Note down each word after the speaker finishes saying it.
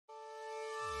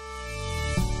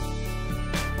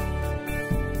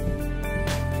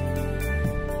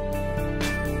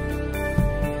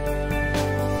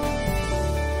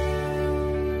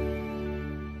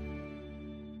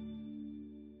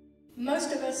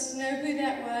us know who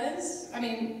that was? I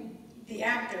mean, the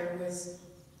actor was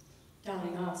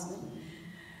Donny Osmond.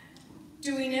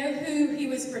 Do we know who he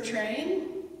was portraying?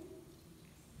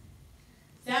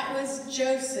 That was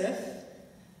Joseph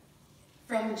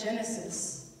from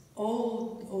Genesis,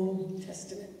 Old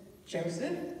Testament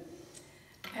Joseph.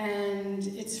 And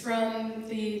it's from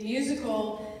the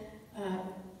musical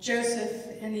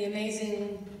Joseph and the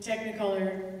Amazing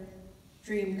Technicolor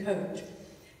Dreamcoat.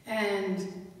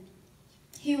 And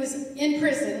he was in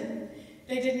prison.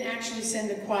 They didn't actually send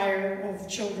a choir of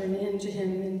children into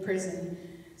him in prison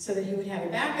so that he would have a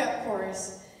backup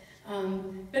chorus.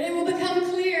 But it will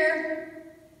become clear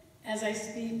as I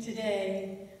speak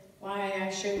today why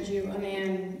I showed you a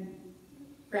man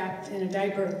wrapped in a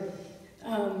diaper.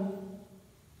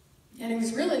 And it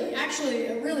was really, actually,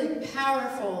 a really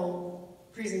powerful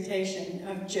presentation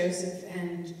of Joseph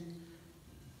and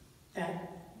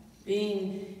that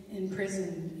being in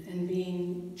prison and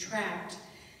being trapped.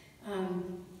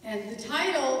 And the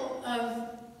title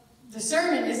of the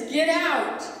sermon is Get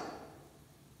Out.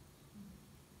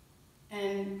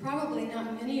 And probably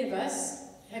not many of us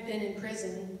have been in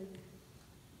prison,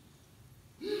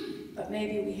 but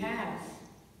maybe we have,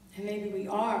 and maybe we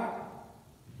are.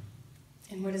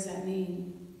 And what does that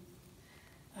mean?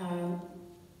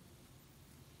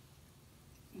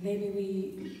 Maybe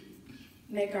we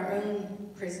make our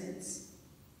own prisons.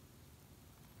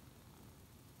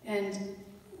 And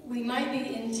we might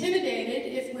be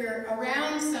intimidated if we're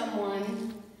around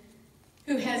someone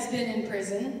who has been in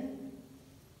prison,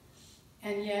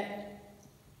 and yet,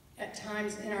 at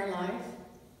times in our life,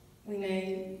 we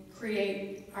may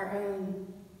create our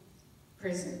own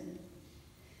prison.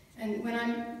 And when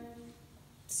I'm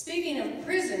speaking of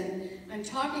prison, I'm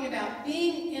talking about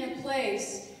being in a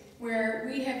place where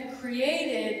we have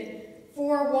created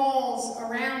four walls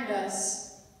around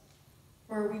us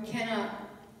where we cannot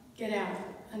get out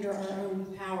under our own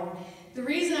power. The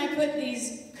reason I put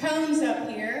these cones up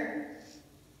here,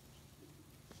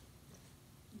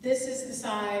 this is the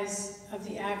size of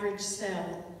the average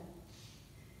cell.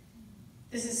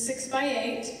 This is 6 by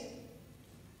 8.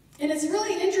 And it's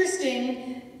really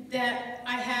interesting that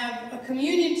I have a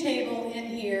communion table in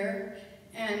here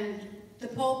and the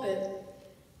pulpit,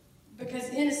 because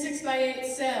in a 6 by 8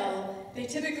 cell, they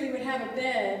typically would have a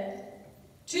bed,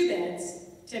 2 beds,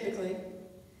 typically,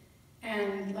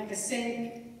 and like a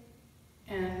sink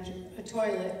and a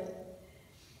toilet.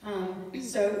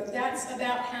 So that's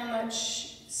about how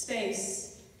much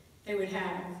space they would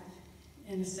have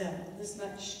in the cell, this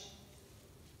much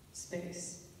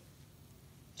space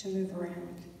to move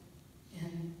around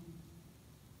in.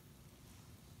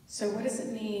 So what does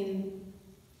it mean?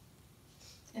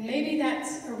 And maybe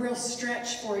that's a real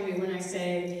stretch for you when I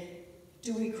say,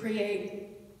 do we create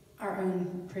our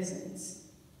own prisons?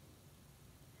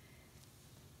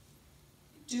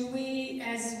 Do we,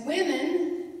 as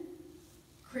women,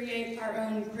 create our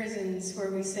own prisons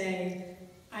where we say,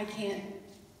 I can't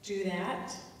do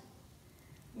that?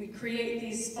 We create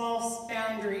these false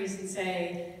boundaries and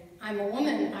say, I'm a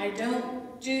woman, I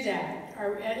don't do that.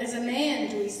 Or as a man,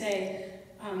 do we say,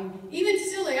 even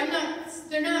silly,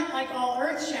 they're not like all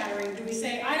earth-shattering. Do we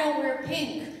say, I don't wear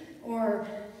pink, or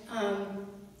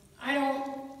I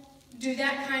don't do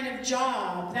that kind of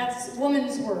job, that's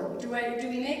woman's work? Do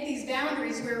we make these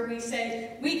boundaries where we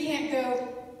say, we can't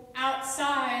go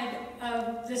outside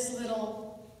of this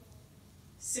little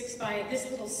 6 by 8, this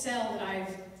little cell that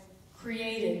I've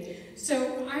created?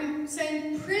 So I'm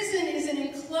saying prison is an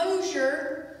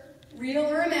enclosure, real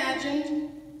or imagined,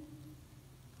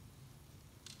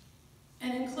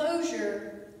 an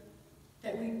enclosure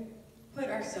that we put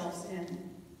ourselves in.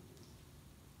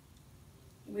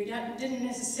 We didn't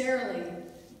necessarily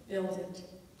build it.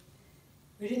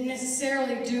 We didn't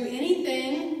necessarily do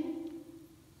anything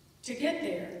to get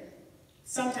there.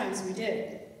 Sometimes we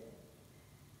did.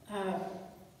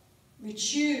 We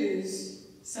choose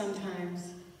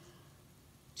sometimes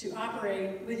to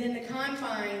operate within the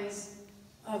confines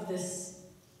of this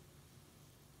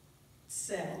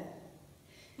cell.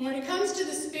 And when it comes to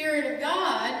the Spirit of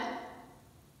God,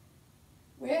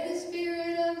 where the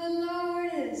Spirit of the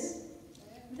Lord is,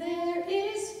 there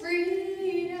is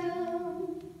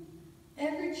freedom.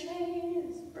 Every chain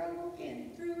is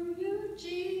broken through you,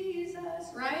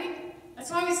 Jesus. Right?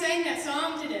 That's why we sang that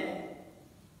song today.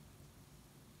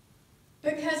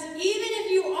 Because even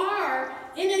if you are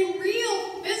in a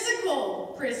real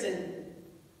physical prison,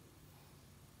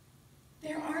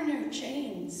 there are no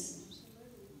chains.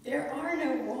 There are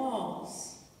no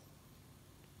walls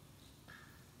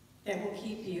that will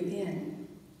keep you in.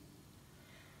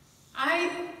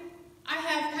 I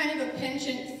have kind of a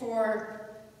penchant for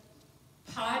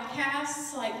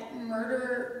podcasts like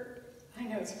murder. I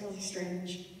know it's really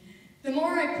strange. The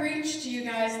more I preach to you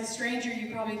guys, the stranger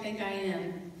you probably think I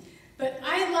am. But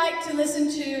I like to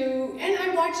listen to, and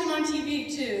I watch them on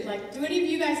TV too. Like, do any of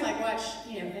you guys like watch,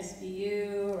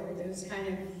 SVU or those kind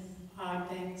of odd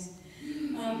things?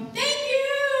 Thank you!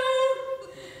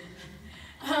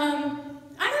 I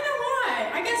don't know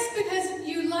why. I guess because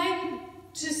you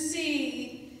like to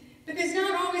see, because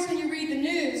not always when you read the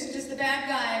news does the bad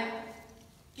guy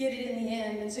get it in the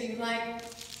end, and so you like,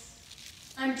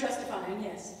 I'm justifying,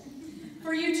 yes.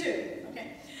 For you too,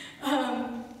 okay.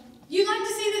 You like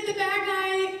to see that the bad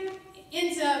guy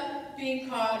ends up being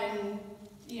caught and,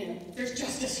 there's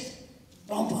justice.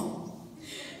 Boom, boom.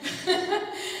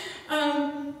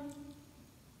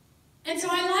 And so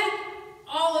I like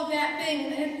all of that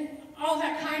thing and all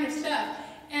that kind of stuff.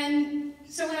 And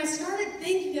so when I started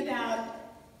thinking about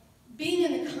being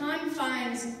in the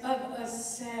confines of a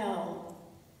cell,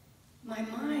 my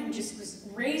mind just was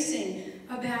racing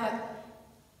about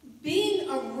being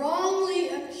a wrongly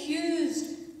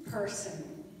accused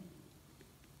person,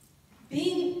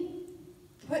 being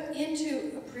put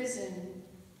into a prison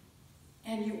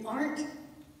and you aren't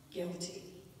guilty,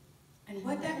 and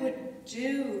what that would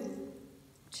do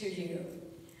to you.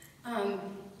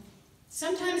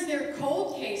 Sometimes there are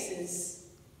cold cases,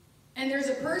 and there's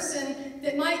a person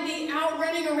that might be out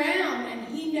running around and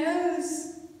he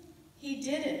knows he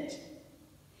did it.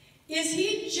 Is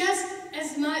he just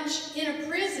as much in a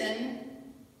prison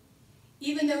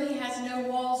even though he has no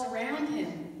walls around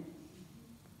him?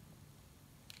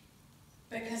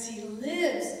 Because he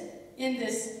lives in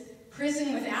this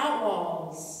prison without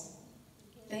walls,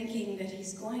 thinking that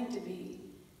he's going to be.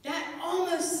 That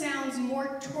almost sounds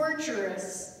more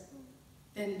torturous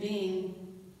than being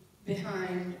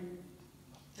behind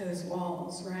those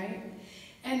walls, right?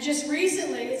 And just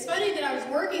recently, it's funny that I was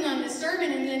working on this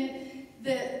sermon, and then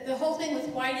the whole thing with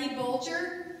Whitey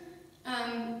Bulger,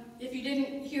 if you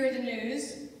didn't hear the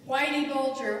news, Whitey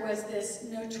Bulger was this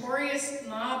notorious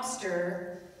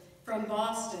mobster from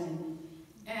Boston,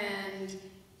 and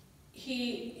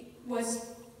he was,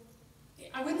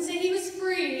 I wouldn't say he was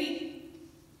free,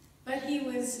 but he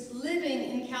was living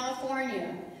in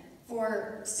California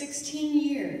for 16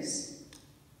 years,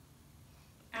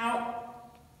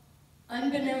 out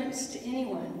unbeknownst to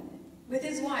anyone, with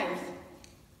his wife,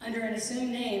 under an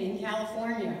assumed name in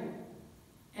California,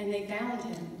 and they found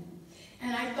him.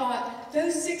 And I thought,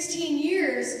 those 16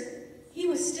 years, he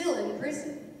was still in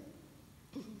prison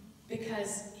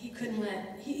because he couldn't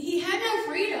he had no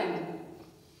freedom.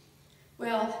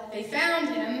 Well, they found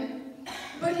him,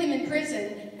 put him in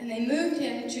prison, and they moved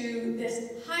him to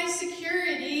this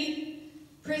high-security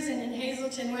prison in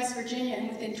Hazleton, West Virginia, and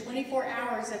within 24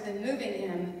 hours of them moving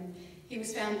him, he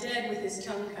was found dead with his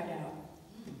tongue cut out.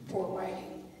 Poor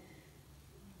Whitey.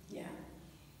 Yeah.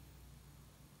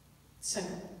 So,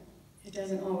 it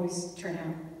doesn't always turn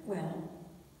out well.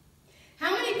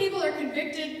 How many people are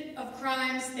convicted of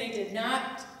crimes they did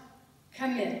not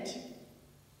commit?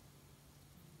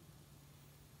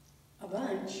 A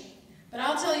bunch. But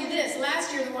I'll tell you this,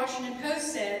 last year the Washington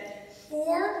Post said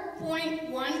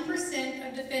 4.1%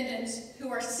 of defendants who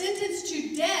are sentenced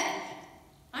to death,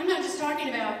 I'm not just talking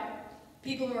about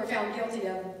people who are found guilty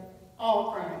of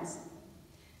all crimes,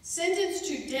 sentenced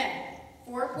to death,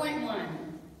 4.1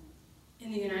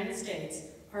 in the United States,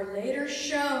 are later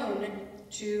shown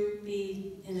to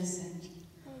be innocent.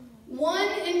 1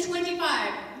 in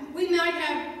 25, we might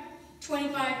have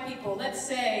 25 people, let's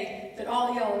say that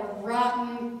all y'all are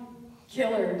rotten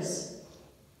killers.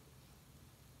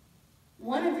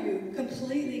 One of you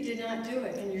completely did not do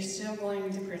it, and you're still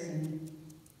going to prison.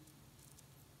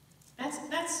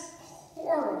 That's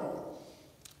horrible.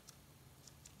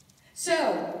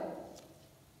 So,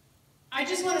 I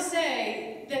just want to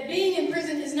say that being in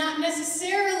prison is not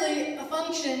necessarily a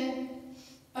function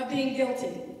of being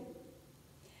guilty.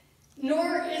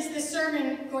 Nor is this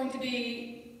sermon going to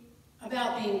be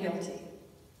about being guilty.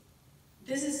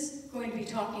 This is going to be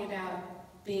talking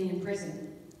about being in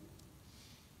prison.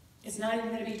 It's not even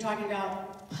going to be talking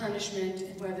about punishment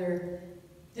and whether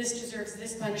this deserves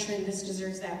this punishment, this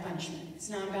deserves that punishment. It's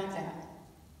not about that.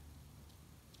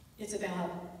 It's about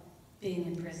being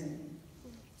in prison.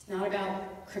 It's not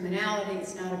about criminality.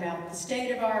 It's not about the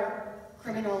state of our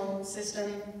criminal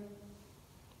system.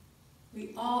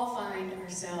 We all find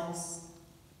ourselves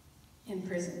in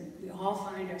prison. We all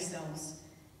find ourselves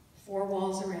 4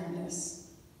 walls around us,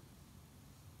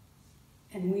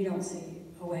 and we don't see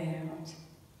a way out.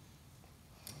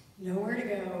 Nowhere to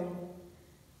go,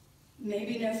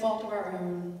 maybe no fault of our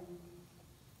own,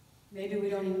 maybe we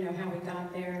don't even know how we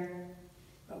got there,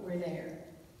 but we're there.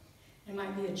 And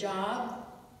might be a job.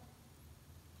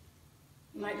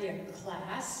 It might be a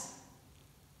class.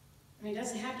 I mean, it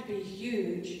doesn't have to be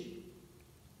huge.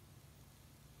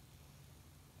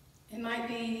 It might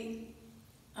be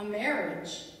a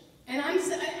marriage. And I'm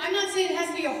not saying it has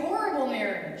to be a horrible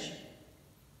marriage.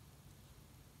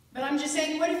 But I'm just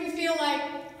saying, what if you feel like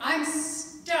I'm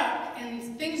stuck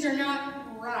and things are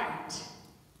not right?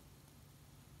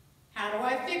 How do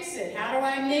I fix it? How do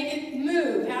I make it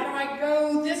move? How do I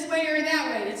go this way or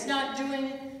that way? It's not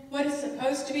doing what it's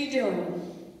supposed to be doing.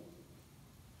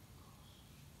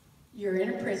 You're in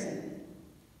a prison.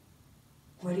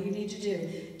 What do you need to do?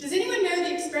 Does anyone know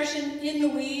the expression, in the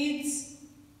weeds?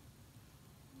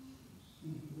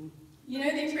 You know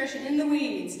the expression, in the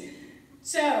weeds.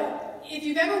 So, if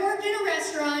you've ever worked in a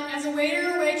restaurant as a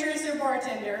waiter or waitress or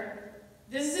bartender,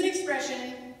 this is an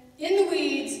expression, in the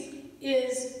weeds,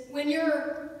 is when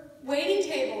you're waiting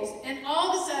tables and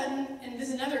all of a sudden, and this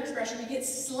is another expression, you get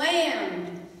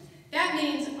slammed. That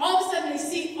means all of a sudden they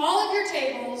see all of your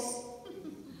tables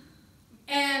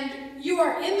and you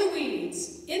are in the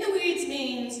weeds. In the weeds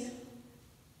means,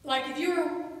 like if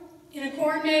you're in a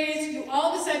corn maze, you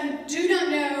all of a sudden do not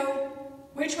know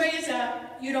which way is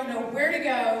up, you don't know where to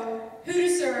go, who to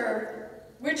serve,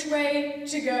 which way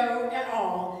to go at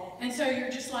all. And so you're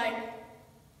just like,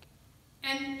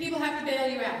 and people have to bail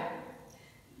you out.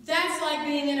 That's like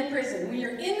being in a prison, when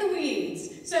you're in the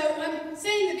weeds. So I'm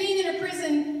saying that being in a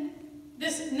prison,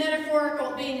 this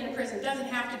metaphorical being in a prison, doesn't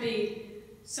have to be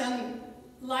some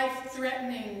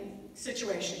life-threatening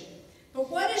situation.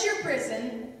 But what is your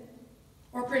prison,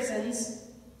 or prisons?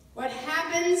 What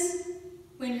happens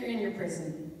when you're in your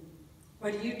prison?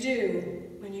 What do you do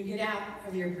when you get out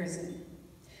of your prison?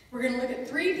 We're going to look at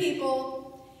 3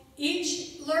 people.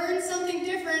 Each learned something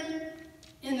different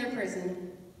in their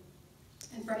prison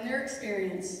and from their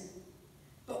experience.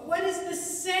 But what is the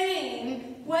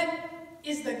same? What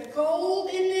is the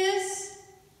gold in this?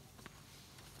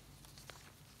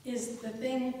 Is the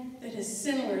thing that is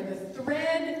similar, the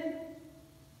thread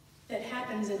that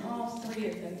happens in all 3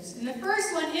 of those. And the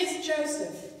first one is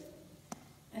Joseph.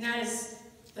 And that is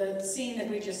the scene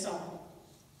that we just saw.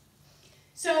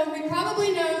 So we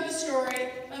probably know the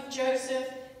story of Joseph.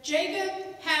 Jacob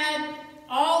had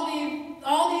all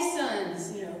these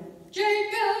sons, you know,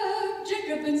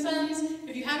 Jacob and sons.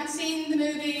 If you haven't seen the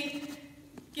movie,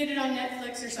 get it on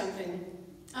Netflix or something.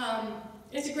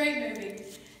 It's a great movie.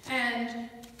 And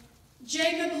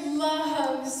Jacob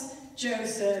loves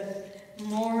Joseph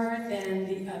more than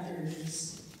the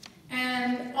others.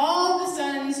 And all the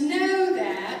sons know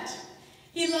that.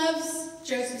 He loves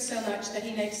Joseph so much that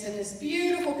he makes him this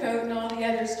beautiful coat, and all the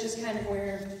others just kind of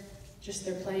wear just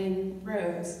their plain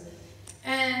robes.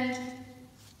 And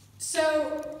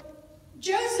so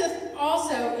Joseph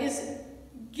also is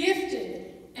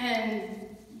gifted and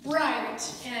bright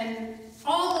and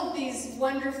all of these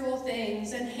wonderful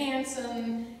things, and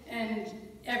handsome and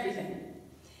everything.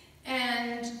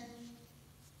 And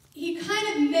he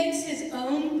kind of makes his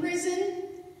own prison,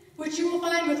 which you will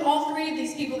find with all 3 of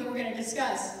these people that we're going to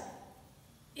discuss.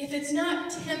 If it's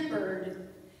not tempered,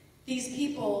 these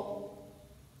people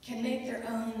can make their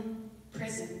own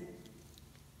prison.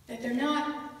 That they're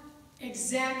not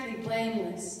exactly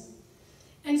blameless.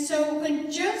 And so when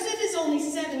Joseph is only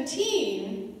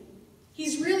 17,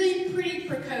 he's really pretty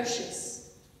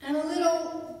precocious and a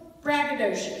little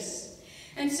braggadocious.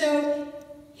 And so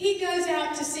he goes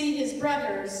out to see his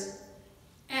brothers,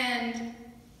 and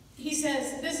he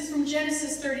says, this is from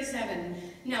Genesis 37.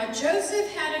 Now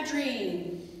Joseph had a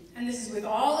dream, and this is with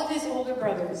all of his older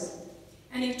brothers,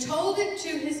 and he told it to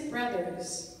his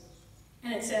brothers.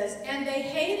 And it says, and they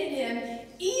hated him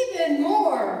even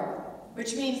more,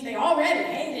 which means they already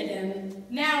hated him.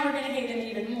 Now we're going to hate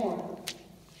him even more.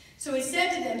 So he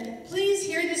said to them, please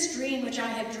hear this dream which I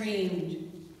have dreamed.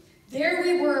 There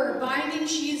we were, binding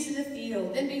sheaves in the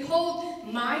field. And behold,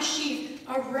 my sheaf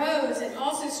arose and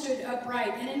also stood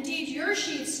upright. And indeed, your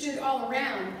sheaf stood all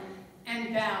around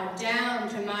and bowed down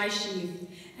to my sheaf.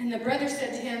 And the brother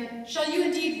said to him, shall you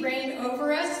indeed reign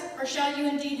over us, or shall you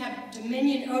indeed have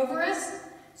dominion over us?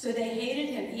 So they hated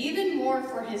him even more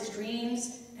for his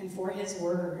dreams and for his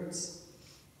words.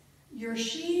 Your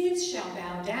sheaves shall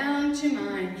bow down to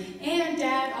mine. And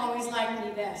Dad always liked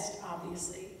me best,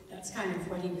 obviously. That's kind of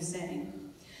what he was saying.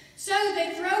 So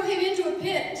they throw him into a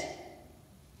pit.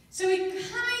 So he kind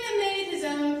of made his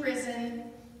own prison.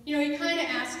 You know, he kind of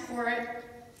asked for it.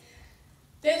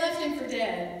 They left him for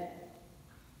dead.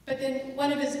 But then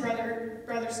one of his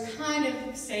brothers kind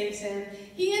of saves him.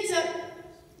 He ends up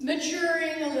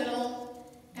maturing a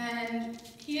little, and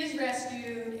he is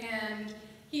rescued, and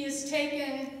he is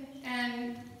taken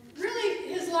and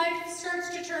really his life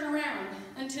starts to turn around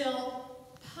until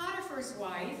Potiphar's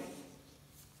wife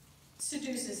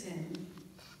seduces him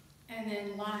and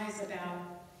then lies about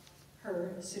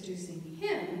her seducing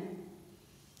him,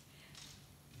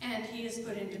 and he is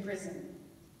put into prison.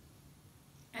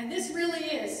 And this really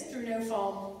is through no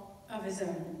fault of his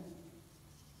own.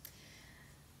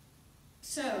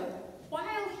 So,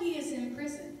 while he is in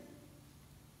prison,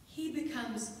 he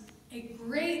becomes a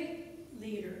great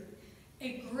leader,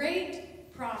 a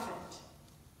great prophet,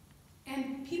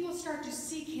 and people start to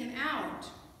seek him out.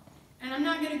 And I'm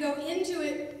not going to go into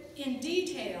it in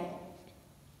detail,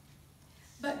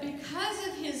 but because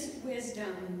of his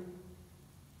wisdom,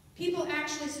 people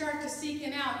actually start to seek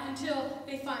him out until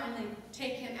they finally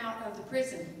take him out of the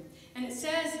prison. And it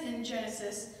says in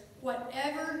Genesis,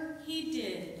 whatever he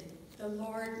did, the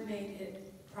Lord made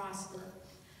it prosper.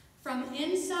 From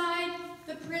inside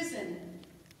the prison,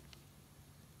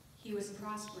 he was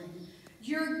prospering.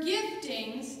 Your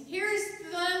giftings, here's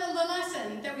the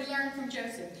lesson that we learned from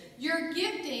Joseph. Your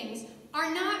giftings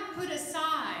are not put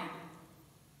aside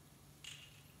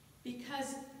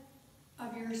because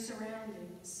of your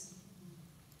surroundings.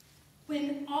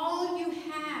 When all you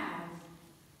have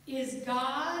is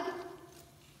God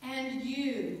and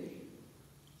you,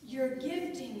 your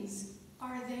giftings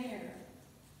are there.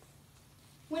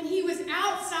 When he was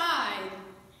outside,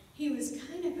 he was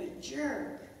kind of a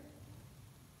jerk.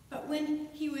 But when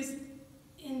he was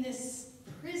in this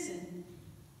prison,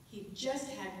 he just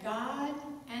had God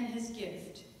and his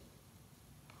gift.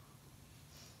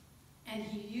 And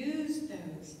he used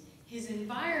those. His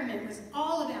environment was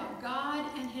all about God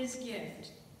and his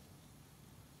gift.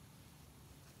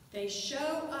 They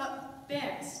show up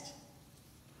best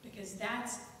because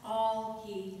that's all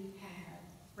he had,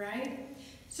 right?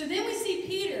 So then we see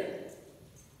Peter.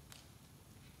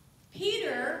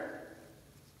 Peter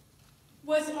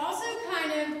was also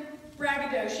kind of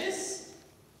braggadocious,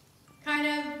 kind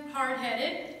of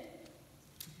hard-headed.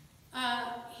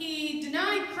 He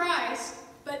denied Christ,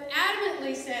 but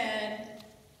adamantly said,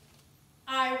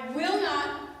 I will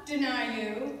not deny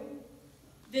you.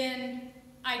 Then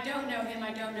I don't know him,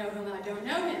 I don't know him, I don't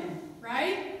know him,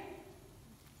 right?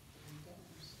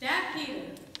 That Peter.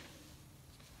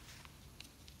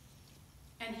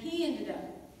 And he ended up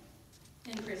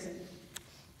in prison.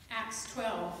 Acts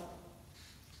 12.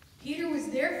 Peter was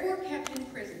therefore kept in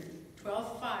prison.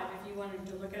 12:5 if you wanted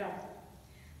to look it up.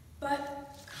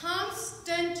 But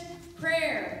constant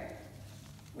prayer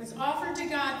was offered to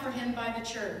God for him by the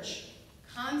church.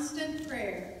 Constant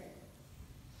prayer.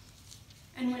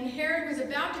 And when Herod was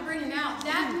about to bring him out,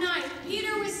 that night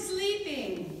Peter was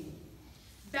sleeping,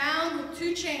 bound with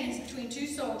 2 chains between 2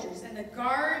 soldiers, and the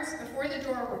guards before the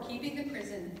door were keeping the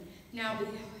prison. Now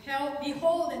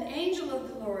behold, an angel of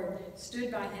the Lord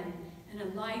stood by him, and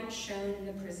a light shone in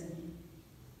the prison.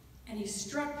 And he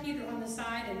struck Peter on the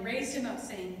side and raised him up,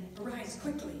 saying, Arise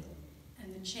quickly.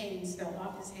 And the chains fell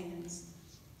off his hands.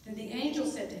 Then the angel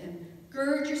said to him,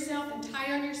 Gird yourself and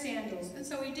tie on your sandals. And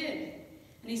so he did.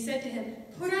 And he said to him,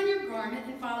 Put on your garment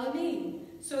and follow me.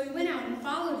 So he went out and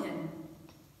followed him,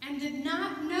 and did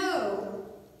not know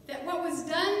that what was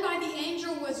done by the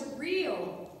angel was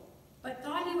real, but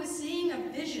thought he was seeing a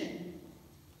vision.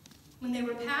 When they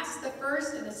were past the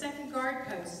first and the second guard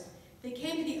posts, they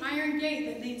came to the iron gate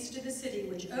that leads to the city,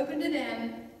 which opened to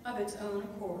them of its own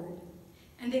accord.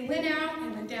 And they went out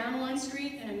and went down one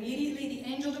street, and immediately the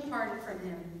angel departed from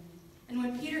him. And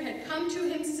when Peter had come to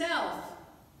himself,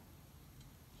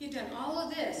 he had done all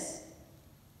of this,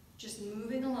 just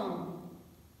moving along.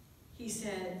 He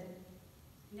said,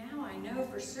 Now I know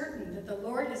for certain that the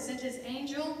Lord has sent his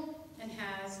angel and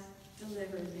has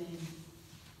delivered me.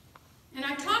 And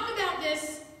I talked about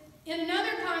this in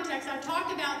another context. I've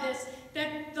talked about this,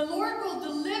 that the Lord will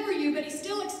deliver you, but he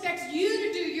still expects you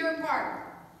to do your part.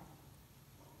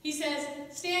 He says,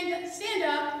 stand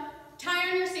up, tie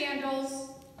on your sandals,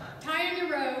 tie on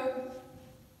your robe.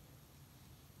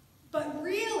 But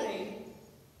really,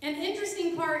 an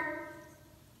interesting part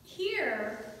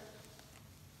here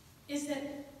is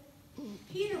that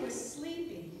Peter was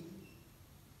sleeping.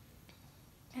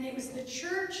 And it was the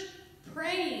church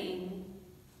praying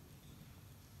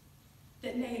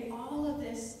that made all of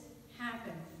this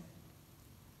happen.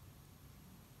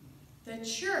 The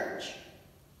church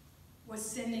was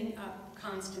sending up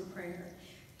constant prayer.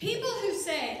 People who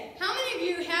say, how many of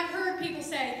you have heard people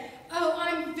say, oh,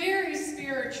 I'm very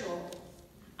spiritual.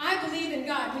 I believe in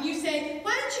God. When you say,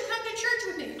 why don't you come to church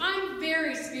with me? I'm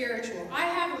very spiritual. I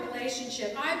have a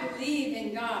relationship. I believe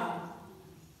in God.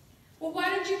 Well, why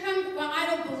don't you come? Well, I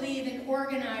don't believe in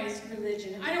organized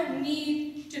religion. I don't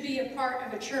need to be a part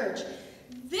of a church.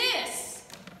 This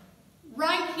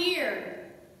right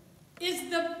here is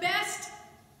the best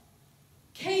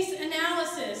case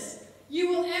analysis you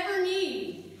will ever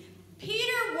need.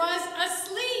 Peter was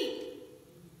asleep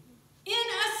in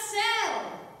a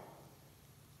cell,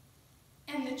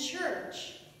 and the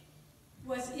church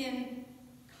was in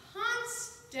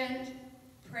constant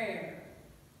prayer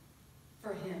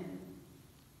for him.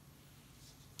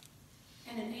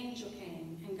 And an angel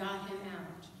came and got him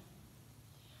out.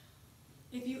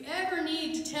 If you ever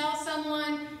need to tell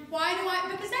someone,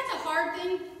 because that's a hard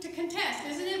thing to contest,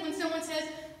 isn't it? When someone says,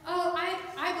 oh,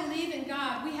 I believe in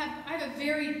God. I have a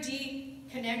very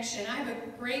deep connection. I have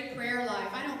a great prayer life.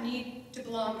 I don't need to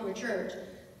belong to a church.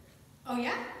 Oh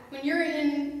yeah? When you're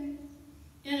in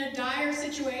a dire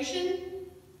situation,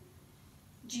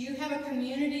 do you have a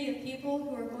community of people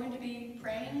who are going to be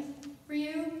praying for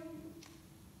you?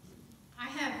 I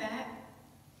have that.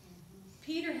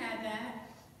 Peter had that.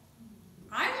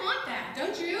 I want that,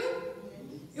 don't you?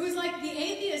 It was like the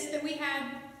atheist that we had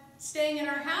staying in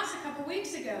our house a couple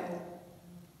weeks ago.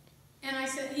 And I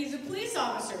said, he's a police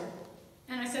officer.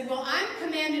 And I said, well, I'm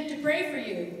commanded to pray for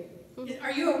you.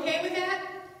 Are you okay with that?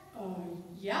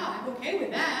 Yeah, I'm okay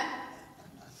with that.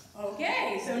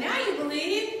 Okay, so now you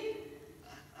believe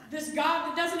this God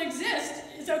that doesn't exist.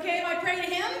 It's okay if I pray to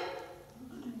him?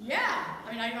 Yeah.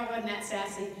 I mean, I wasn't that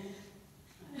sassy.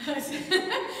 I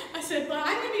said, well,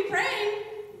 I'm going to be praying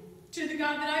to the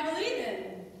God that I believe in.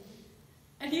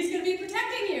 And he's going to be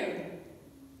protecting you.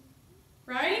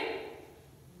 Right?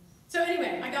 So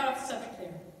anyway, I got off the subject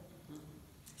there.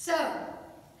 So,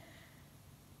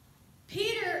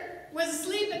 Peter was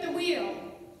asleep at the wheel.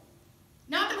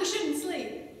 Not that we shouldn't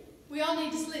sleep. We all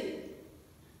need to sleep.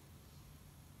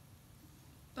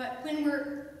 But when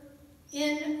we're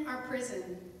in our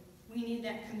prison, we need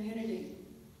that community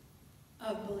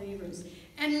of believers.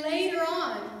 And later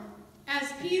on,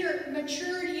 as Peter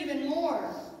matured even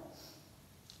more,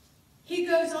 he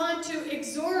goes on to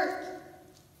exhort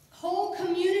whole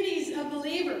communities of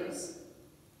believers.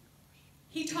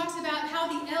 He talks about how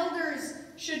the elders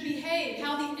should behave,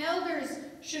 how the elders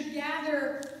should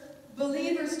gather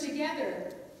believers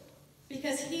together,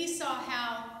 because he saw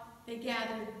how they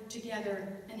gathered together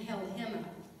and held him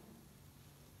up.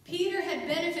 Peter had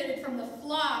benefited from the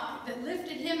flock that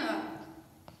lifted him up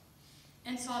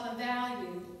and saw the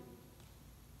value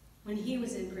when he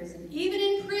was in prison. Even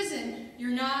in prison, you're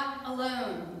not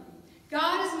alone.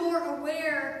 God is more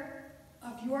aware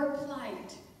of your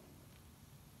plight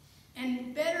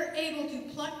and better able to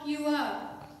pluck you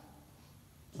up,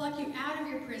 pluck you out of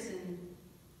your prison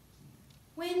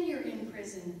when you're in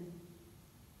prison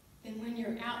than when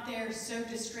you're out there so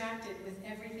distracted with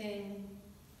everything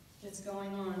that's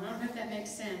going on. I don't know if that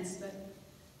makes sense, but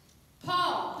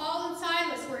Paul and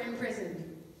Silas were in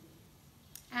prison.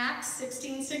 Acts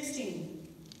 16:16.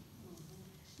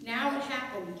 Now it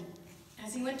happened,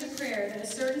 as he went to prayer, that a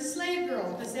certain slave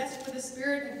girl, possessed with a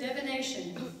spirit of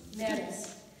divination, met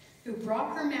us, who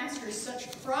brought her masters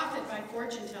such profit by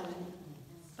fortune-telling.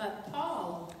 But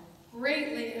Paul,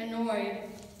 greatly annoyed,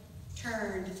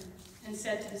 turned and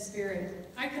said to the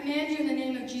spirit, I command you in the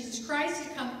name of Jesus Christ to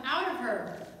come out of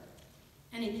her.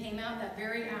 And he came out that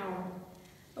very hour.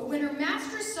 But when her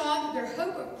masters saw that their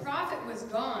hope of profit was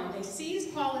gone, they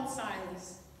seized Paul and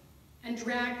Silas and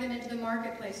dragged them into the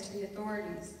marketplace to the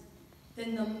authorities.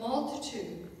 Then the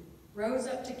multitude rose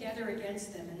up together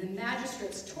against them, and the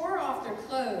magistrates tore off their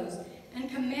clothes and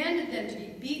commanded them to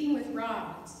be beaten with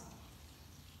rods.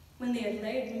 When they had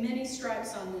laid many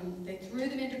stripes on them, they threw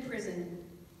them into prison,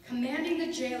 commanding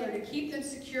the jailer to keep them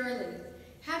securely.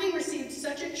 Having received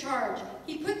such a charge,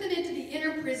 he put them into the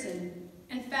inner prison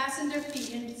and fastened their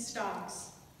feet into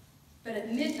stocks. But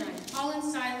at midnight, Paul and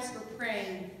Silas were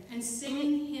praying and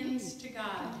singing hymns to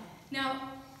God.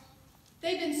 Now,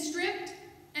 they've been stripped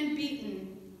and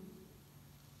beaten.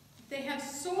 They have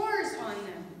sores on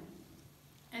them,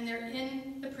 and they're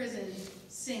in the prison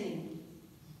singing.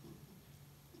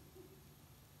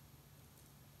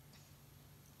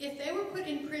 If they were put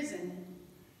in prison,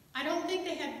 I don't think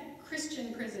they had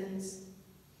Christian prisons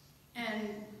and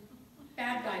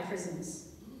bad guy prisons,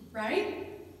 right?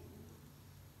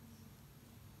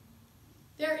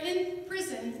 They're in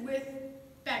prison with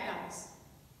bad guys.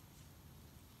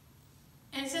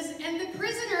 And it says, and the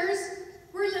prisoners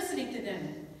were listening to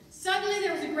them. Suddenly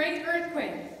there was a great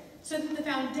earthquake, so that the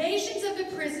foundations of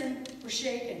the prison were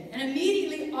shaken. And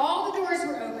immediately all the doors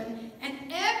were open, and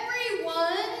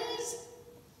everyone's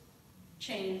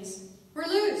chains were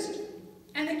loosed.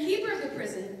 And the keeper of the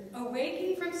prison,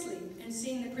 awaking from sleep and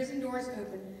seeing the prison doors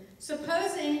open,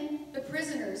 supposing the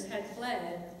prisoners had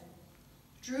fled,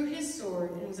 drew his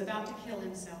sword and was about to kill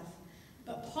himself.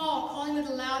 But Paul, calling with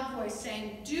a loud voice,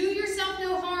 saying, "Do yourself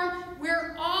no harm,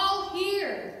 we're all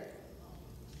here."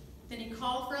 Then he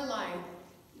called for a light,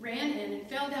 ran in, and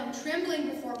fell down trembling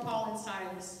before Paul and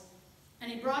Silas.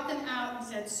 And he brought them out and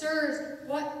said, "Sirs,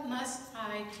 what must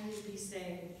I do to be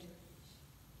saved?"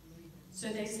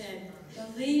 So they said,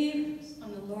 "Believe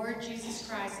on the Lord Jesus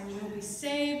Christ, and you will be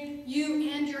saved, you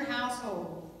and your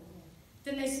household."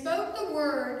 Then they spoke the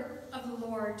word of the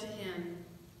Lord to him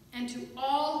and to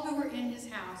all who were in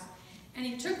his house. And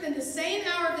he took them the same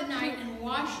hour of the night and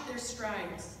washed their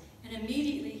stripes. And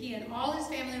immediately he and all his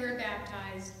family were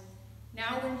baptized.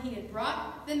 Now when he had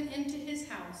brought them into his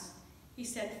house, he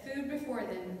set food before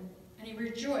them, and he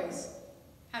rejoiced,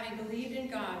 having believed in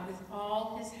God with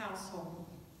all his household.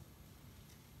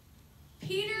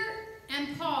 Peter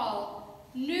and Paul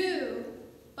knew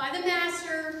by the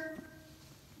Master,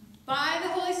 by the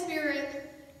Holy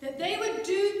Spirit, that they would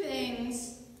do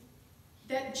things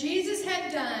that Jesus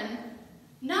had done,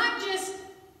 not just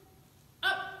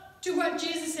up to what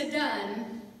Jesus had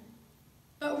done,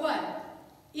 but what?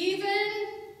 Even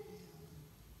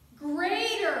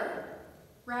greater,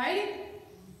 right?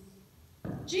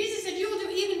 Jesus said, "You will do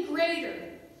even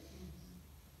greater."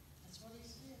 That's what he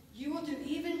said. You will do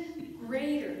even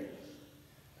greater.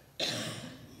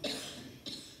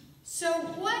 So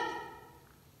what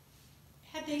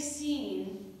had they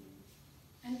seen,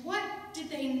 and what did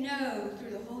they know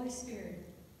through the Holy Spirit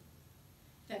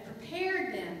that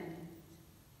prepared them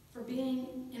for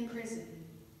being in prison?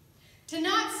 To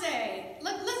not say,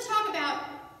 let's talk about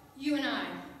you and I,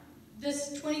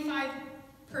 this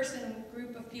 25-person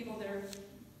group of people that are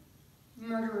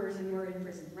murderers and we're in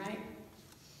prison, right?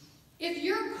 If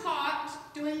you're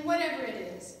caught doing whatever it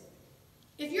is,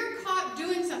 if you're caught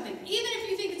doing something, even if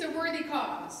you think it's a worthy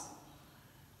cause,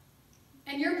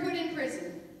 and you're put in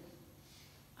prison,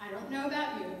 I don't know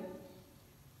about you.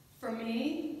 For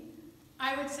me,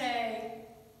 I would say,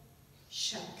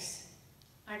 shucks,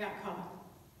 I got caught.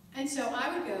 And so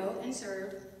I would go and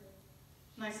serve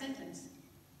my sentence.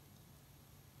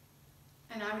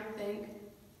 And I would think,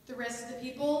 the rest of the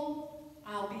people,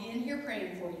 I'll be in here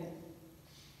praying for you.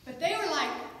 But they were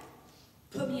like,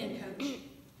 put me in, coach.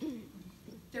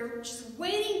 They're just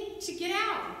waiting to get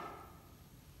out.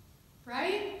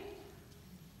 Right?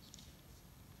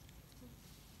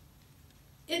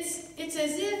 It's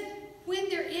as if when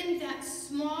they're in that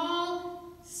small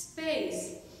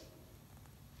space,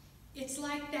 it's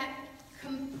like that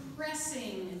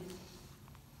compressing,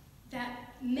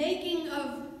 that making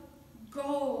of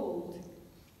gold.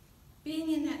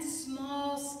 Being in that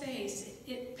small space,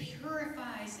 it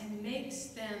purifies and makes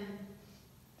them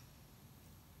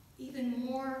even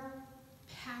more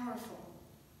powerful.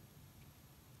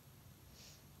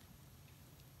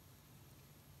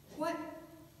 What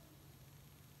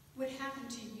would happen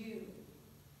to you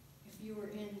if you were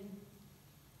in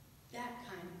that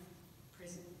kind of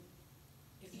prison?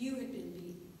 If you had been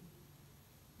beaten,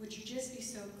 would you just be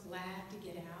so glad to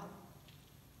get out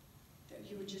that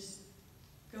you would just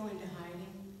go into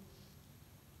hiding?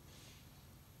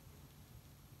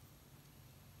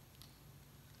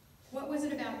 What was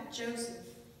it about Joseph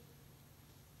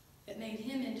that made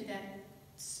him into that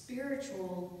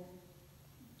spiritual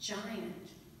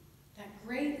giant, that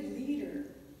great leader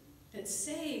that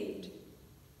saved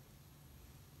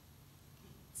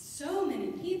so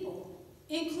many people,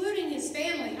 including his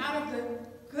family, out of the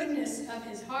goodness of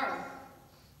his heart?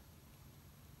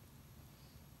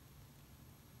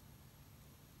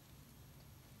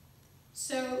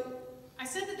 So I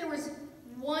said that there was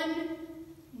one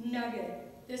nugget,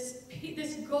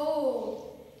 this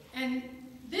gold, and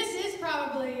this is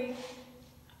probably,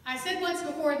 I said once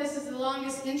before, this is the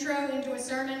longest intro into a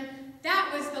sermon.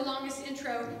 That was the longest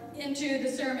intro into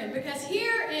the sermon, because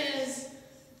here is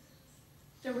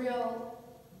the real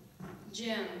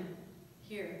gem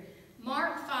here.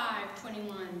 Mark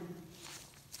 5:21.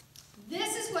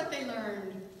 This is what they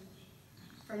learned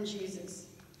from Jesus.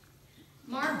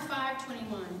 Mark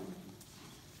 5:21.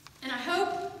 And I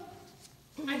hope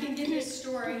I can get this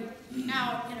story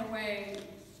out in a way.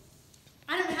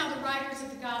 I don't know how the writers of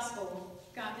the gospel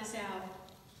got this out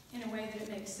in a way that it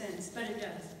makes sense, but it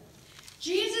does.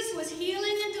 Jesus was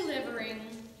healing and delivering.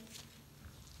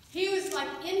 He was like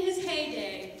in his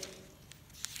heyday.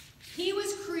 He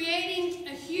was creating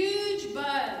a huge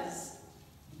buzz.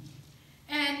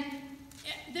 And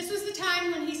this was the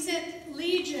time when he sent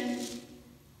Legion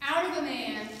out of a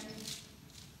man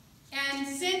and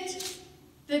sent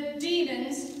the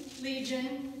demons,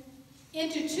 Legion,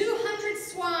 into 200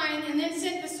 swine, and then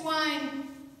sent the swine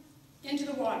into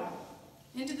the water,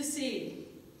 into the sea.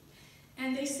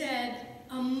 And they said,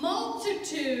 a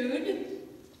multitude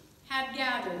had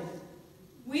gathered.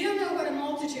 We don't know what a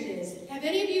multitude is. Have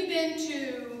any of you been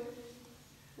to,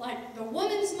 like, the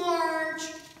Women's March,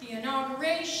 the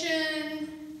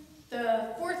inauguration,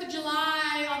 the 4th of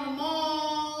July on the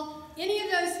mall, any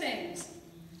of those things?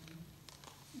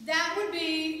 That would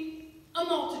be a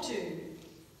multitude.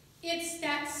 It's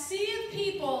that sea of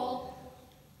people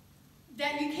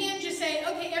that you can't just say,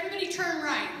 okay, everybody turn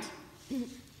right.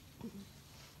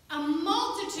 A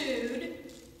multitude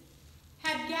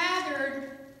had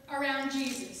gathered around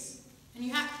Jesus. And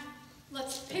you have,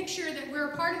 let's picture that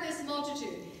we're a part of this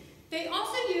multitude. They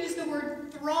also use the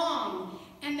word throng,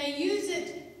 and they use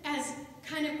it as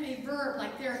kind of a verb,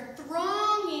 like they're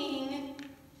thronging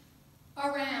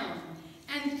around.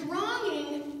 And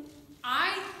thronging,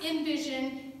 I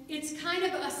envision, it's kind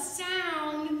of a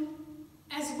sound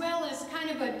as well as kind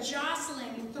of a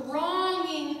jostling,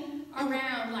 thronging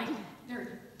around, like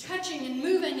they're touching and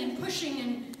moving and pushing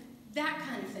and that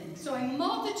kind of thing. So a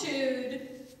multitude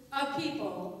of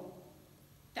people,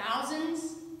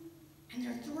 thousands, and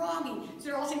they're thronging. So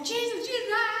they're all saying, Jesus,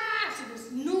 Jesus, ah! So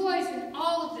there's noise and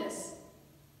all of this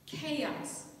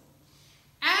chaos.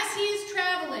 As he is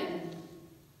traveling,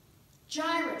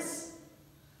 Jairus,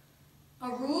 a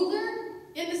ruler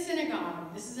in the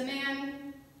synagogue, this is a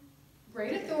man,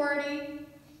 great authority,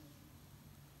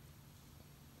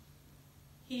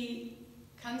 he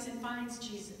comes and finds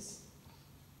Jesus.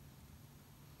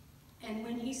 And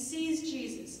when he sees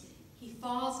Jesus, he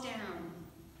falls down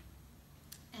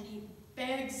and he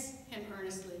begs him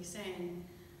earnestly, saying,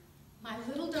 my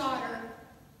little daughter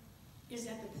is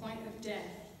at the point of death.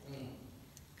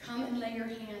 Come and lay your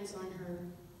hands on her,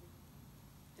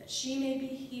 that she may be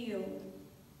healed,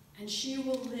 and she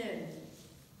will live.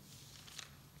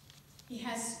 He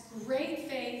has great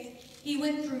faith. He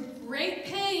went through great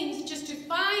pains just to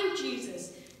find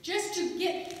Jesus, just to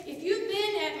get, if you've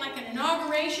been at like an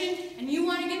inauguration and you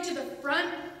want to get to the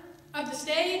front of the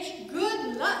stage,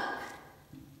 good luck.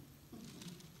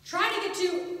 Try to get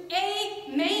to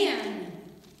a man,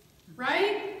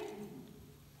 right?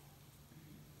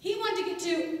 He wanted to get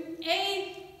to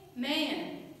a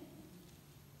man.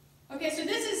 Okay, so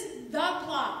this is the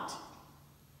plot,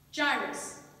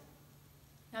 Jairus.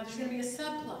 Now there's going to be a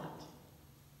subplot.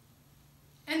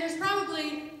 And there's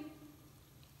probably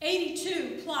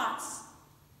 82 plots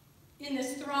in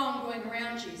this throng going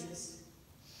around Jesus.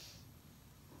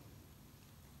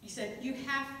 He said, you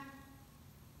have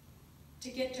to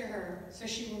get to her so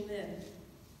she will live.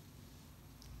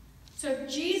 So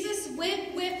Jesus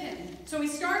went with him. So he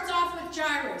starts off with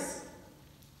Jairus.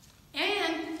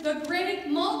 And the great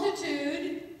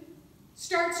multitude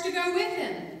starts to go with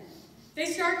him. They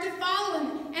start to follow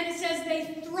him. And it says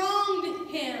they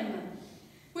thronged him.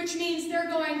 Which means they're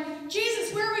going,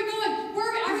 Jesus, where are we going?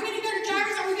 Are we going to go to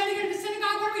Jairus? Are we going to go to the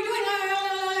synagogue? What are we doing?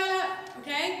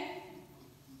 Okay?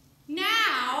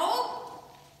 Now,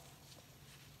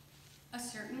 a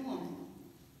certain woman.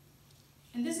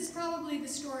 And this is probably the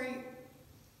story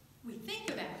we think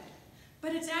about.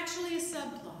 But it's actually a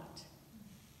subplot.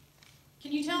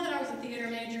 Can you tell that I was a theater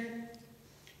major?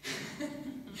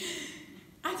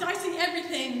 I see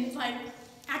everything like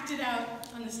acted out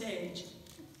on the stage.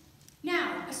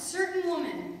 Now, a certain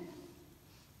woman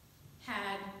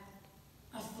had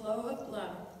a flow of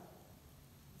blood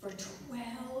for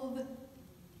 12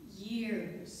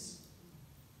 years.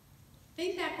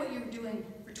 Think back what you were doing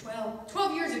for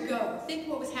 12 years ago. Think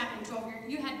what was happening 12 years ago.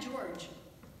 You had George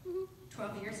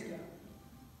 12 years ago.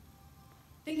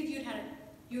 Think if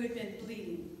you had been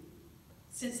bleeding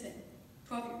since then.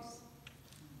 12 years.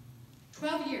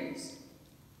 12 years.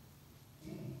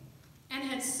 And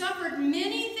had suffered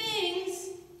many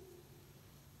things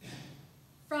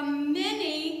from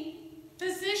many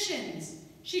physicians.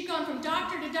 She'd gone from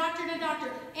doctor to doctor to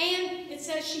doctor, and it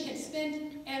says she had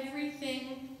spent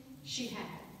everything she had.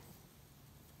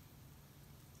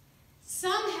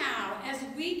 Somehow, as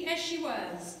weak as she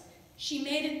was, she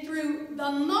made it through the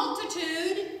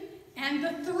multitude and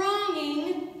the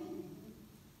thronging,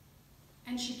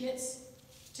 and she gets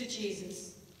to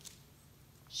Jesus.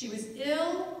 She was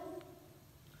ill.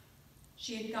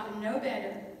 She had gotten no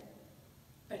better,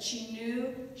 but she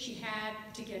knew she had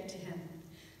to get to him.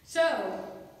 So,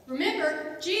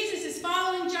 remember, Jesus is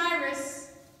following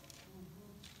Jairus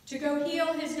to go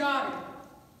heal his daughter.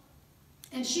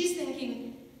 And she's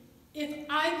thinking, if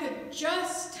I could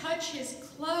just touch his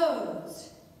clothes,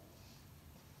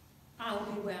 I'll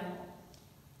be well.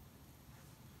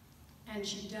 And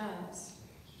she does.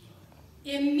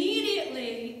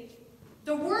 Immediately,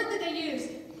 the word that they use,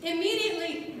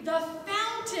 immediately the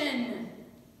fountain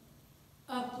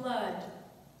of blood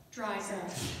dries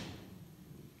up.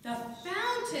 The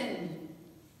fountain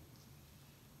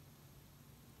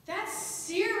That's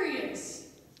serious.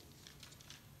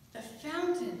 The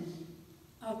fountain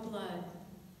of blood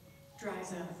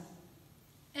dries up.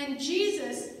 And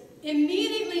Jesus,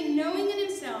 immediately knowing in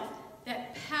himself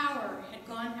that power had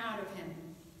gone out of him,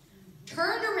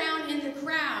 turned around in the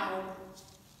crowd.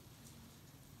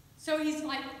 So he's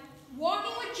like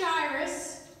walking with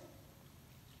Jairus,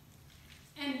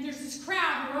 and there's this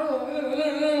crowd,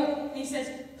 and he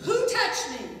says, "Who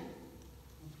touched me?"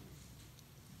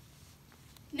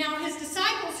 Now his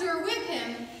disciples who are with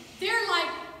him, they're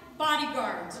like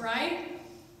bodyguards, right?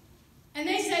 And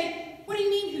they say, "What do you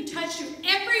mean, who touched you?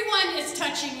 Everyone is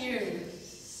touching you.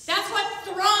 That's what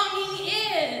thronging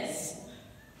is."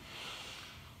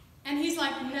 And he's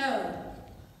like, "No.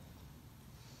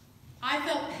 I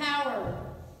felt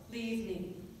power leave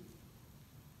me."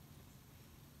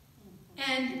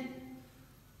 And,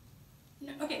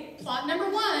 okay, plot number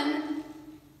one,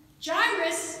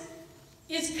 Jairus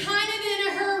is kind of in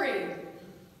a hurry,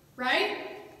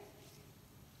 right?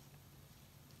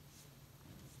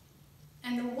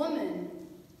 And the woman,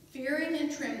 fearing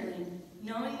and trembling,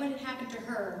 knowing what had happened to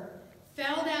her,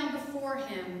 fell down before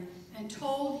him and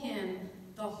told him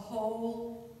the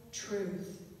whole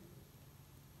truth.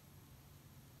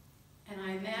 And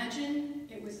I imagine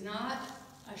it was not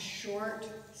a short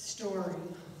story,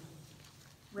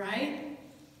 right?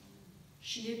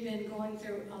 She had been going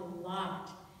through a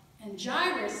lot. And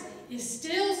Jairus is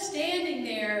still standing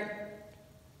there,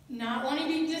 not wanting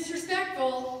to be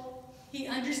disrespectful. He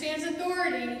understands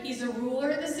authority. He's a ruler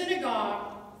of the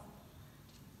synagogue.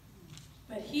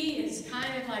 But he is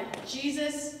kind of like,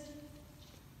 "Jesus,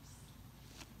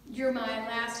 you're my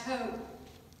last hope.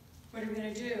 What are we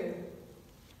going to do?"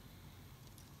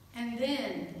 And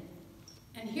then,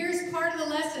 and here's part of the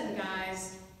lesson,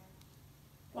 guys.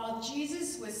 While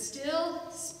Jesus was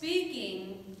still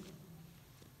speaking,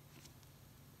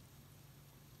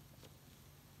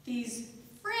 these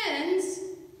friends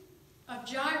of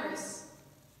Jairus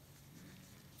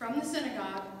from the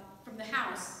synagogue, from the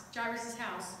house, Jairus'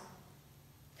 house,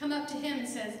 come up to him and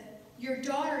says, "Your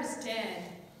daughter is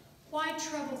dead. Why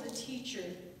trouble the teacher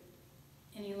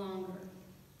any longer?"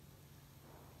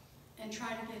 And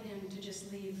try to get him to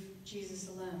just leave Jesus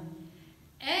alone.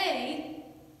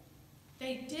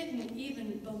 They didn't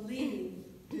even believe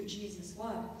who Jesus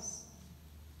was.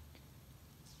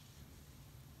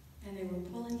 And they were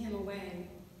pulling him away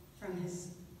from his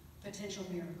potential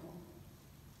miracle.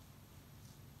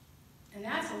 And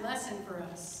that's a lesson for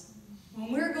us.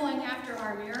 When we're going after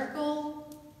our miracle,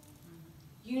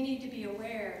 you need to be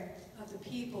aware of the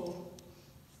people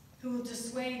who will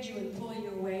dissuade you and pull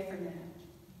you away from that.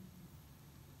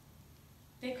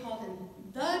 They called him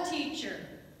the teacher.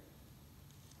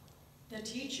 The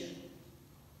teacher.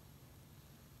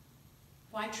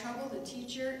 Why trouble the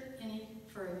teacher any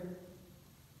further?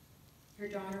 Your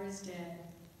daughter is dead.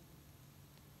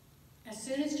 As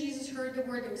soon as Jesus heard the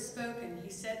word that was spoken,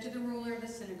 he said to the ruler of the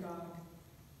synagogue,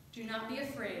 "Do not be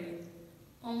afraid,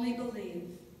 only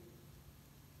believe."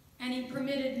 And he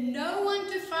permitted no one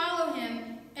to follow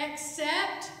him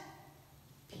except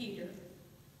Peter,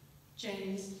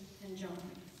 James, and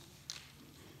John.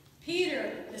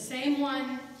 Peter, the same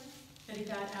one that he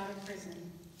got out of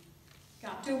prison,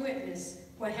 got to witness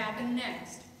what happened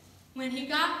next. When he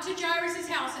got to Jairus'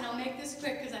 house, and I'll make this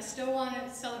quick because I still want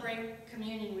to celebrate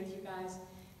communion with you guys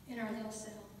in our little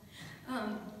cell.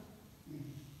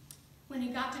 When he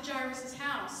got to Jairus'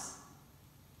 house,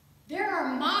 there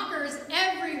are mockers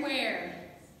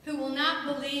everywhere who will not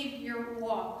believe your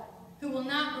walk, who will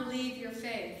not believe your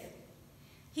faith.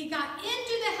 He got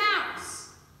into the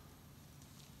house,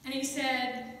 and he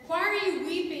said, "Why are you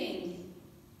weeping?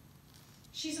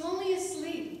 She's only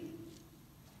asleep."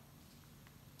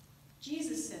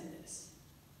 Jesus said this.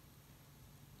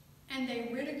 And they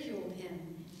ridiculed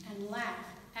him and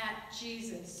laughed at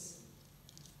Jesus.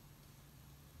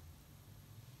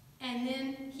 And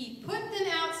then he put them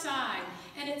outside.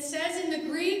 And it says in the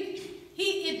Greek,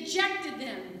 he ejected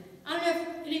them. I don't know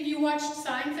if any of you watched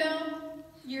Seinfeld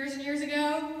years and years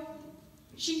ago.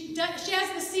 She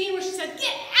has the scene where she said,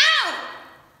 "Get out!"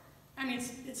 I mean,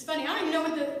 it's funny. I don't even know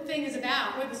what the thing is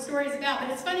about, what the story is about, but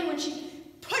it's funny when she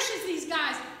pushes these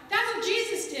guys. That's what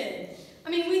Jesus did. I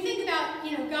mean, we think about,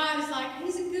 God is like,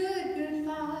 he's a good, good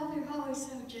father, always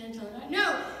so gentle.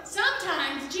 No,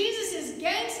 sometimes Jesus is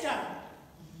gangsta.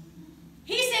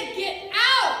 He said, "Get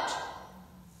out.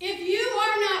 If you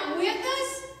are not with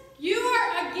us, you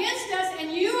are against us,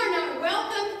 and you are not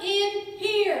welcome in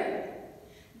here."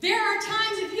 There are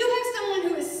times if you have someone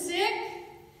who is sick,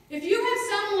 if you have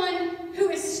someone who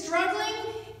is struggling,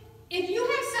 if you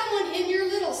have someone in your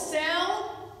little cell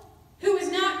who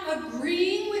is not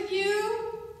agreeing with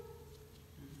you,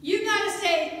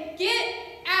 get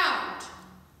out.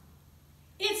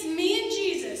 It's me and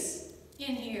Jesus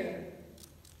in here.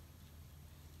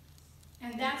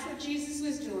 And that's what Jesus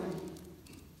was doing.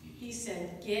 He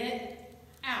said, get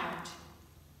out.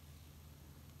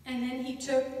 And then he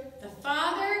took the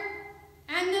father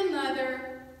and the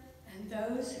mother and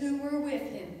those who were with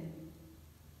him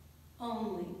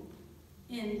only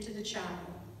into the child.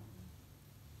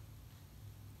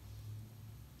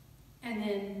 And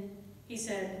then he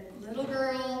said, little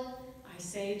girl, I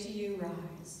say to you,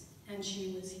 rise. And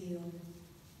she was healed.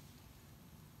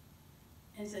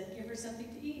 And said, give her something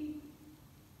to eat.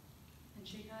 And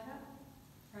she got up,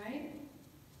 right?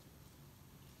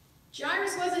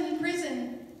 Jairus wasn't in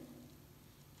prison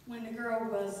when the girl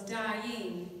was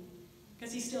dying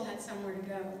because he still had somewhere to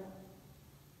go.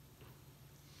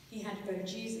 He had to go to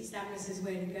Jesus. That was his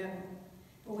way to go.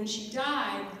 But when she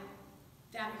died,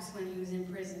 that was when he was in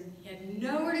prison. He had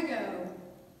nowhere to go,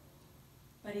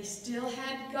 but he still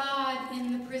had God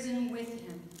in the prison with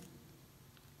him.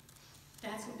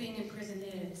 That's what being in prison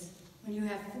is. When you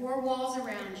have four walls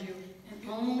around you and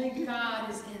only God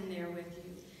is in there with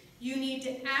you. You need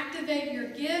to activate your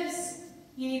gifts.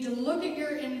 You need to look at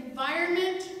your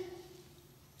environment.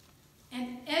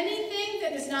 And anything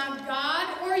that is not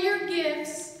God or your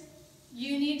gifts,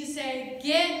 you need to say,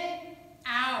 get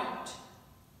out.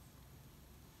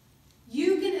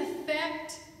 You can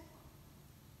affect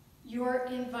your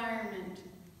environment.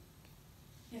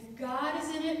 If God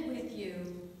is in it with you,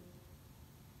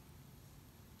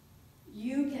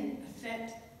 you can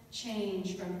affect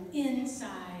change from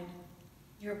inside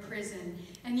your prison.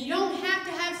 And you don't have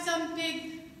to have some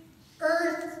big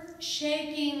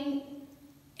earth-shaking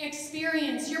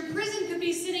experience. Your prison could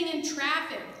be sitting in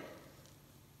traffic.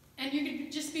 And you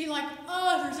could just be like,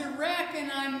 oh, there's a wreck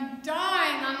and I'm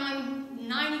dying. I'm on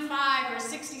 95 or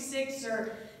 66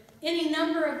 or any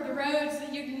number of the roads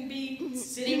that you can be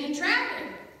sitting in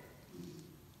traffic.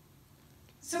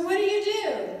 So what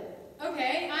do?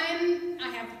 Okay, I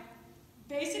have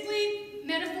basically,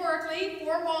 metaphorically,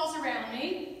 four walls around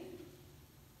me.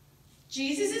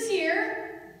 Jesus is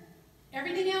here.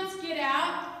 Everything else, get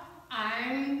out.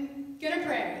 I'm going to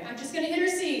pray. I'm just going to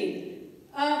intercede.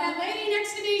 That lady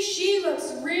next to me, she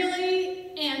looks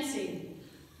really antsy.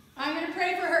 I'm going to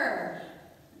pray for her.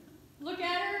 Look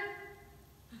at her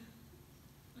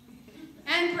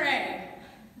and pray.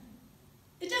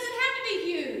 It doesn't have to be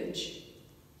huge.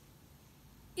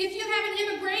 If you have an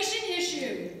immigration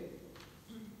issue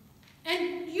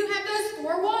and you have those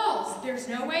four walls, there's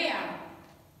no way out.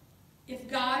 If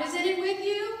God is in it with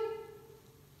you,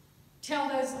 tell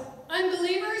those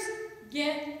unbelievers,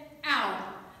 get out.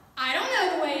 I don't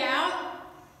know the way out,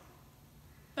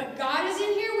 but God is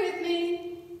in here with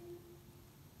me.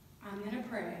 I'm going to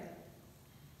pray.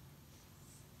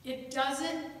 It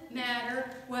doesn't matter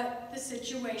what the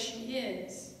situation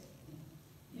is.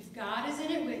 If God is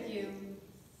in it with you,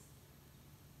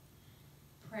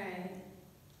 pray,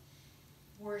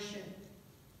 worship,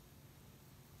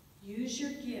 use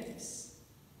your gifts,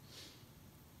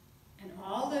 and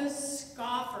all those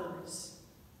scoffers,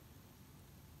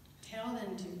 tell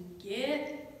them to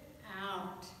get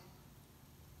out.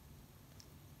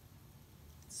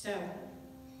 So,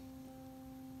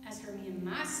 as for me and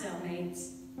my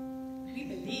cellmates, we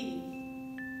believe.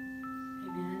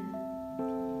 Amen.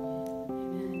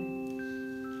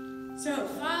 Amen. So,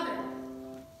 Father,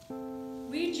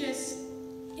 we just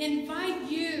invite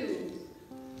you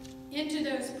into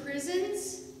those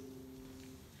prisons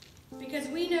because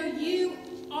we know you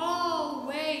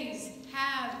always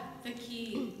have the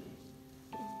key.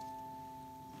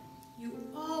 You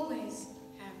always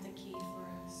have the key for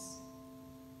us.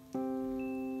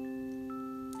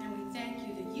 And we thank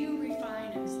you that you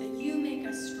refine us, that you make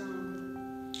us stronger,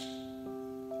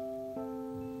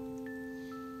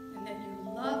 and that you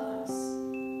love us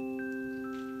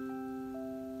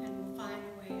and will find a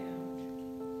way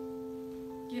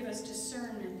out. Give us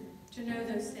discernment to know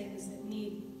those things that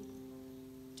need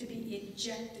to be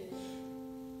ejected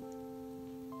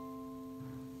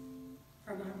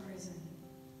from our prison.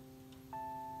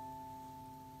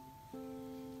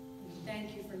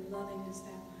 Thank you for loving us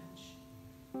that way.